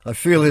I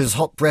feel his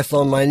hot breath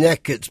on my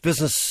neck. It's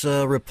business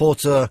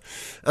reporter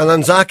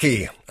Anan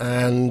Zaki.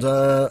 And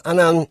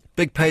Anan,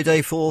 big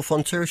payday for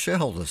Fonterra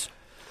shareholders.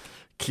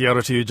 Kia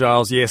ora to you,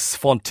 Giles. Yes,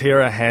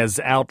 Fonterra has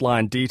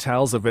outlined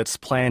details of its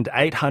planned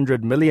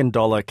 $800 million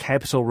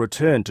capital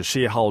return to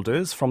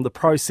shareholders from the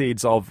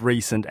proceeds of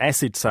recent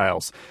asset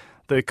sales.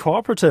 The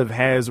cooperative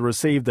has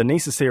received the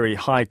necessary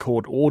High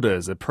Court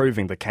orders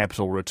approving the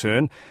capital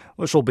return,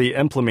 which will be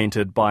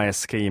implemented by a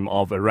scheme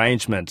of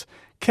arrangement.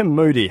 Kim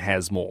Moody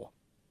has more.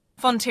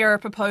 Fonterra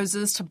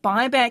proposes to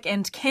buy back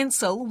and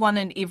cancel 1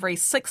 in every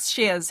 6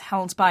 shares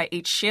held by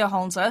each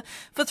shareholder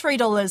for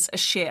 $3 a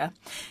share.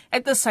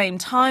 At the same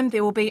time,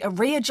 there will be a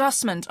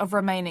readjustment of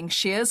remaining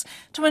shares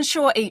to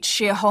ensure each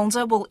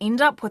shareholder will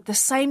end up with the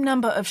same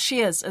number of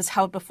shares as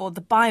held before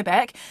the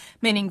buyback,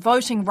 meaning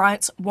voting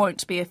rights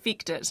won't be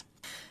affected.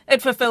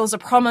 It fulfills a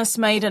promise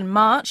made in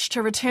March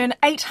to return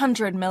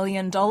 $800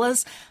 million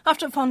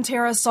after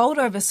Fonterra sold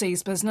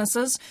overseas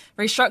businesses,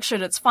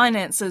 restructured its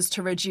finances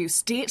to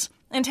reduce debt,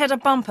 and had a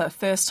bumper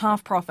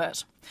first-half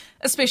profit.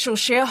 A special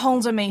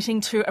shareholder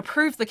meeting to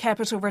approve the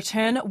capital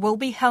return will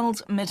be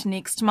held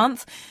mid-next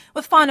month,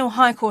 with final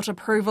High Court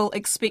approval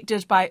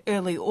expected by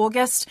early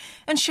August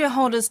and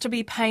shareholders to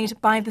be paid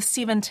by the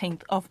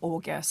 17th of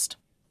August.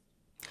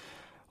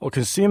 Well,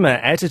 consumer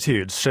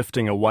attitudes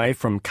shifting away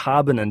from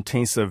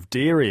carbon-intensive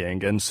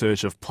dairying in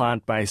search of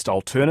plant-based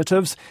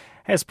alternatives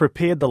has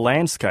prepared the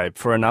landscape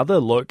for another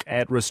look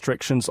at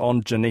restrictions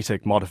on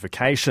genetic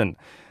modification.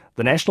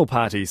 The National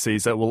Party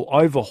sees it will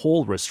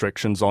overhaul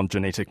restrictions on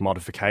genetic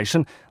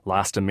modification,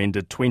 last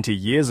amended 20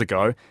 years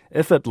ago,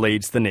 if it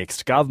leads the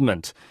next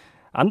government.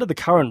 Under the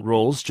current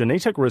rules,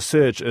 genetic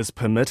research is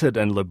permitted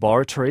in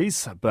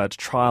laboratories, but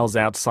trials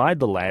outside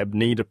the lab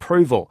need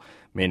approval,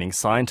 meaning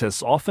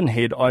scientists often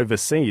head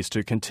overseas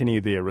to continue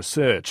their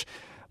research.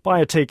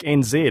 Biotech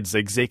NZ's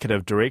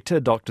Executive Director,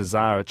 Dr.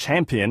 Zara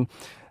Champion,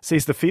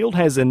 says the field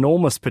has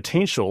enormous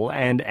potential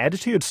and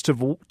attitudes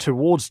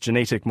towards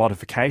genetic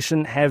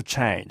modification have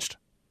changed.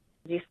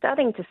 You're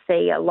starting to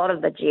see a lot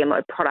of the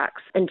GMO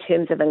products in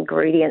terms of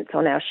ingredients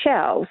on our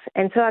shelves,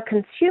 and so our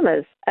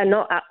consumers are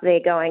not up there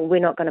going, we're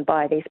not going to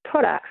buy these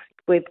products.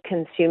 We're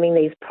consuming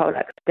these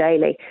products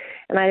daily.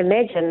 And I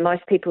imagine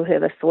most people who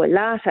have a soy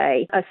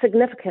latte, a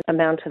significant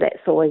amount of that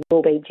soy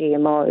will be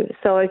GMO.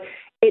 So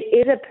it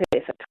is a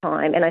perfect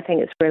time, and I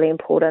think it's really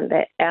important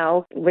that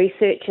our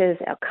researchers,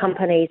 our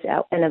companies,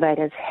 our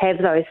innovators have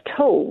those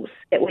tools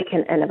that we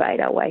can innovate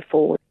our way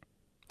forward.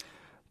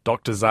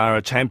 Dr.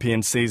 Zara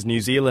Champion says New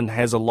Zealand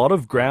has a lot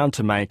of ground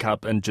to make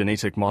up in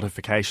genetic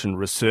modification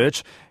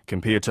research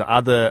compared to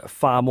other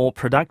far more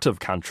productive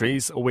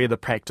countries where the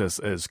practice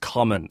is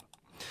common.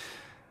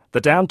 The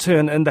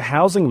downturn in the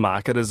housing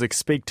market is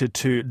expected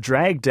to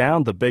drag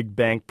down the big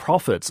bank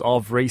profits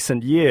of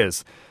recent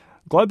years.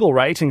 Global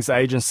ratings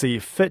agency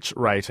Fitch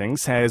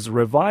Ratings has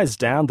revised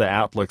down the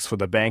outlooks for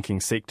the banking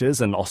sectors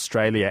in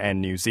Australia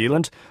and New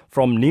Zealand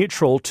from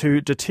neutral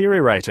to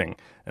deteriorating,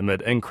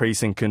 amid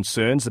increasing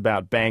concerns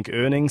about bank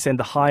earnings and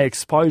the high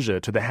exposure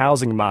to the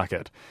housing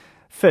market.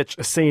 Fitch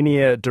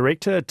Senior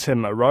Director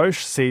Tim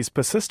Roche sees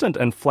persistent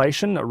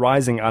inflation,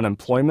 rising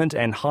unemployment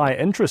and high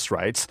interest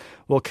rates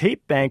will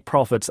keep bank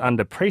profits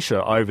under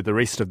pressure over the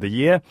rest of the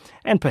year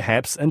and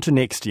perhaps into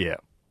next year.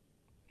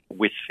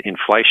 With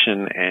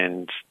inflation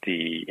and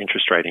the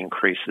interest rate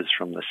increases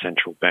from the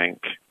central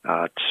bank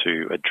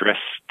to address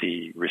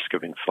the risk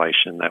of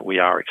inflation, that we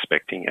are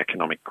expecting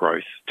economic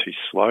growth to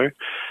slow.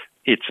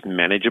 It's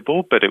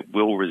manageable, but it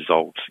will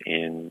result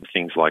in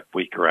things like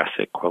weaker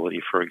asset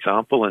quality, for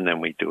example, and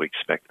then we do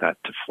expect that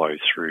to flow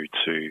through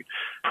to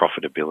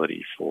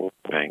profitability for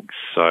banks.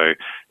 So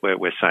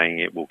we're saying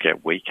it will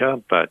get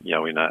weaker, but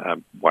in a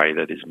way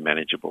that is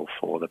manageable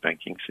for the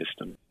banking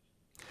system.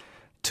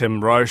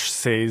 Tim Roche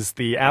says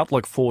the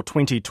outlook for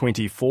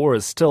 2024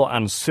 is still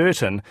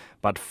uncertain,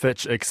 but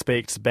Fitch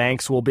expects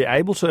banks will be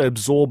able to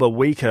absorb a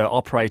weaker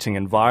operating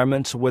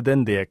environment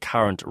within their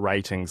current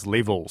ratings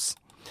levels.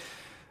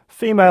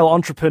 Female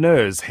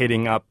entrepreneurs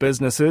heading up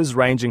businesses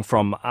ranging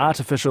from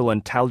artificial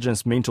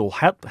intelligence mental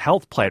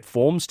health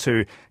platforms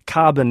to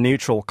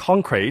carbon-neutral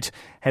concrete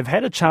have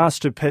had a chance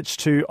to pitch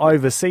to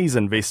overseas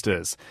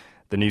investors.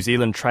 The New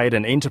Zealand Trade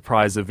and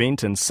Enterprise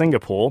event in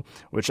Singapore,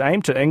 which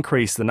aimed to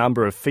increase the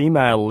number of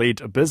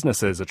female-led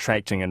businesses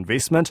attracting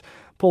investment,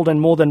 pulled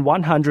in more than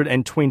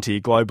 120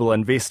 global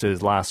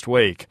investors last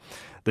week.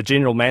 The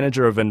General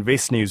Manager of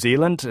Invest New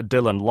Zealand,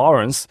 Dylan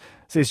Lawrence,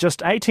 says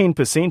just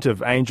 18%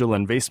 of angel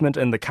investment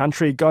in the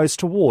country goes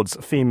towards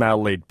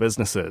female-led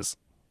businesses.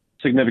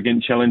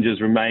 Significant challenges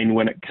remain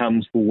when it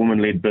comes for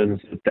women-led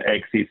businesses to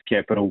access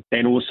capital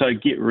and also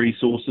get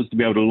resources to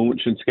be able to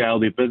launch and scale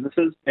their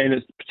businesses. And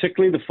it's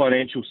particularly the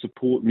financial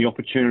support and the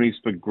opportunities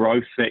for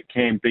growth that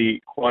can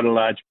be quite a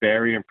large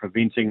barrier in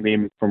preventing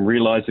them from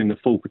realising the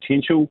full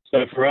potential.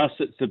 So for us,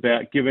 it's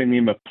about giving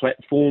them a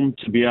platform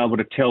to be able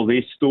to tell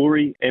their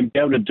story and be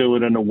able to do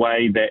it in a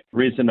way that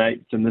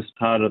resonates in this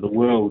part of the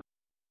world.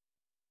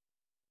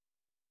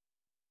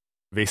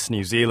 Invest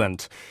New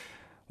Zealand.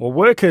 Well,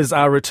 workers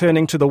are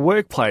returning to the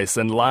workplace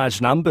in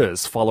large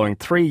numbers following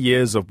 3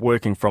 years of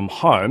working from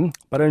home,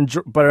 but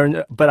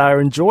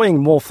are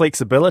enjoying more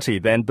flexibility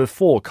than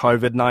before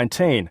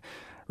COVID-19.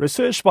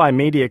 Research by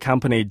media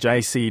company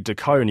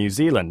JCDecaux New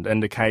Zealand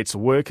indicates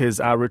workers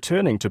are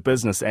returning to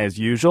business as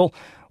usual,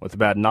 with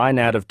about 9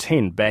 out of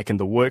 10 back in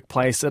the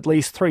workplace at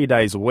least 3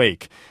 days a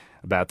week.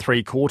 About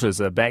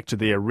 3/4 are back to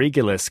their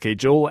regular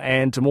schedule,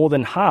 and more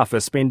than half are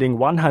spending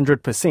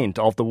 100%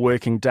 of the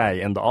working day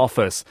in the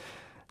office.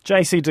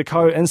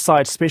 JCDecaux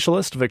Insight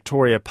Specialist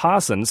Victoria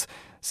Parsons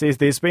says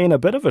there's been a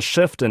bit of a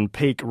shift in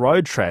peak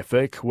road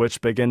traffic,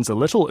 which begins a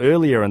little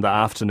earlier in the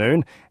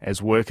afternoon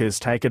as workers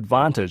take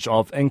advantage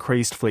of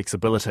increased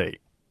flexibility.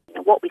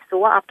 What we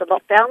saw after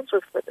lockdowns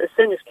was that as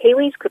soon as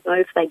Kiwis could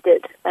move, they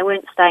did. They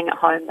weren't staying at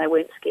home, they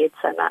weren't scared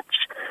so much.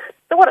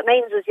 So what it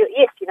means is,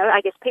 yes,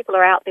 I guess people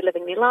are out there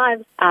living their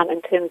lives.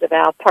 In terms of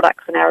our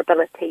products and our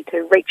ability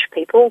to reach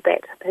people,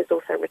 that has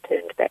also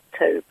returned back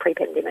to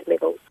pre-pandemic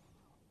levels.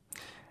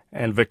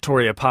 And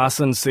Victoria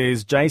Parsons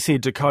says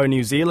JCDecaux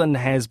New Zealand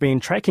has been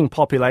tracking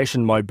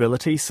population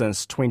mobility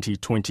since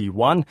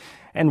 2021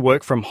 and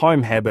work from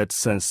home habits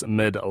since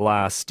mid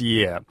last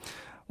year.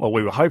 Well,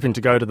 we were hoping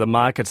to go to the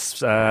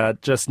markets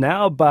just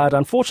now, but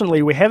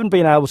unfortunately we haven't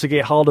been able to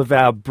get hold of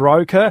our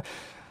broker.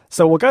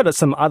 So we'll go to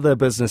some other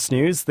business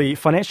news. The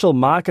Financial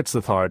Markets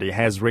Authority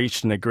has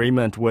reached an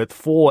agreement with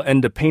 4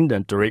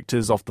 independent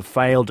directors of the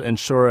failed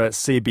insurer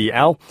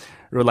CBL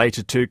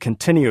related to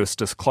continuous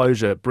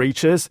disclosure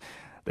breaches.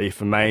 The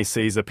FMA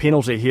sees a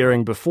penalty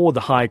hearing before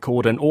the High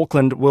Court in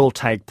Auckland will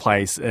take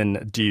place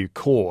in due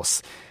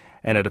course.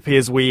 And it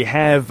appears we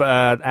have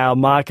our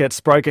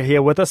markets broker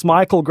here with us,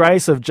 Michael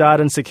Grace of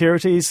Jarden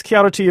Securities.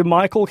 Kia ora to you,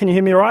 Michael. Can you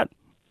hear me all right?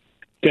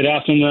 Good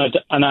afternoon,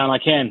 Anand. I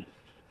can.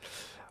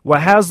 Well,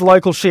 how's the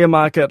local share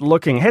market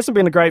looking? Hasn't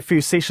been a great few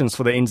sessions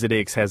for the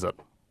NZX, has it?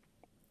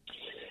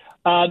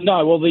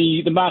 No, well,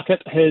 the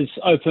market has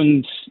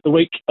opened the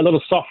week a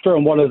little softer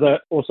on what is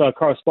also a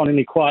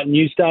correspondingly quiet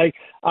news day.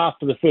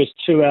 After the first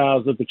 2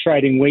 hours of the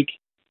trading week,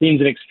 the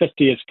NZX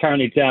 50 is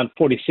currently down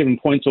 47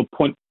 points or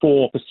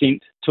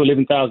 0.4% to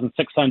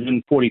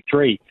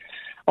 11,643.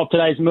 Of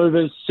today's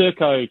movers,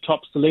 Serco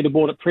tops the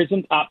leaderboard at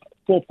present, up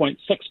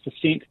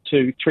 4.6%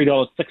 to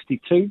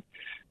 $3.62.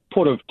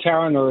 Port of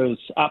Tauranga is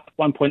up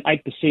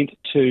 1.8%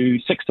 to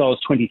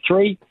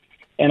 $6.23.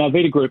 And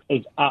Arvida Group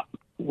is up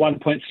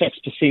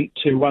 1.6%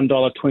 to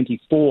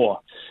 $1.24.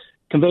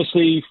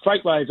 Conversely,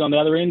 Freightways on the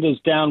other end is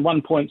down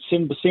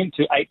 1.7%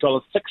 to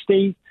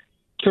 $8.60.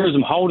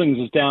 Tourism Holdings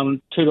is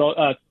down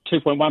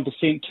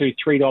 2.1% to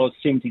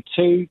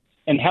 $3.72.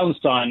 And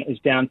Hallenstein is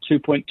down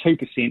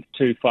 2.2%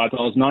 to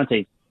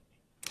 $5.90.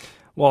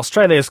 Well,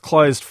 Australia is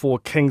closed for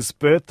King's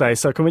birthday,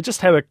 so can we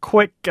just have a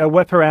quick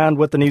whip around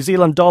with the New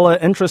Zealand dollar,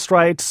 interest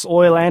rates,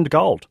 oil and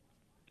gold?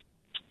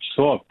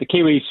 Sure. The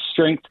Kiwi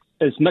strength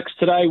is mixed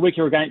today,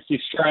 weaker against the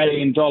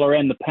Australian dollar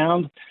and the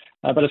pound,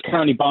 but it's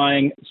currently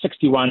buying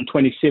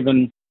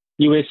 61.27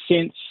 US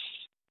cents,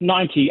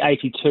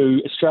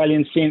 90.82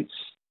 Australian cents,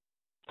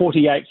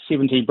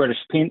 48.70 British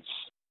pence,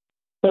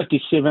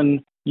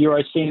 57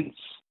 euro cents,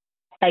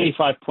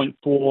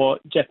 85.4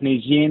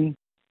 Japanese yen,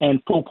 and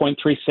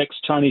 4.36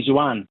 Chinese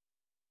yuan.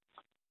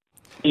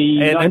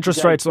 And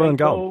interest rates, oil and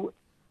gold.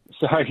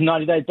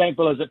 90-day bank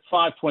bill is at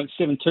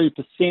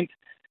 5.72%.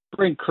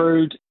 Brent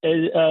crude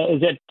is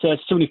at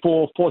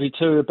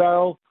 74.42 a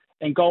barrel,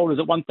 and gold is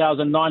at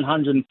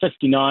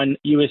 $1,959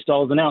 US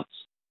an ounce.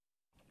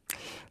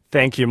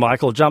 Thank you,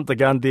 Michael. Jumped the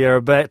gun there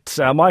a bit.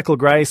 Michael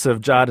Grace of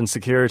Jarden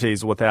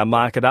Securities with our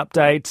market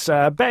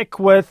update. Back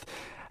with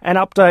an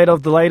update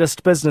of the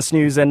latest business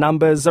news and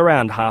numbers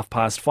around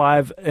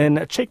 5:30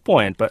 in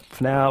Checkpoint. But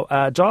for now,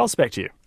 Giles, back to you.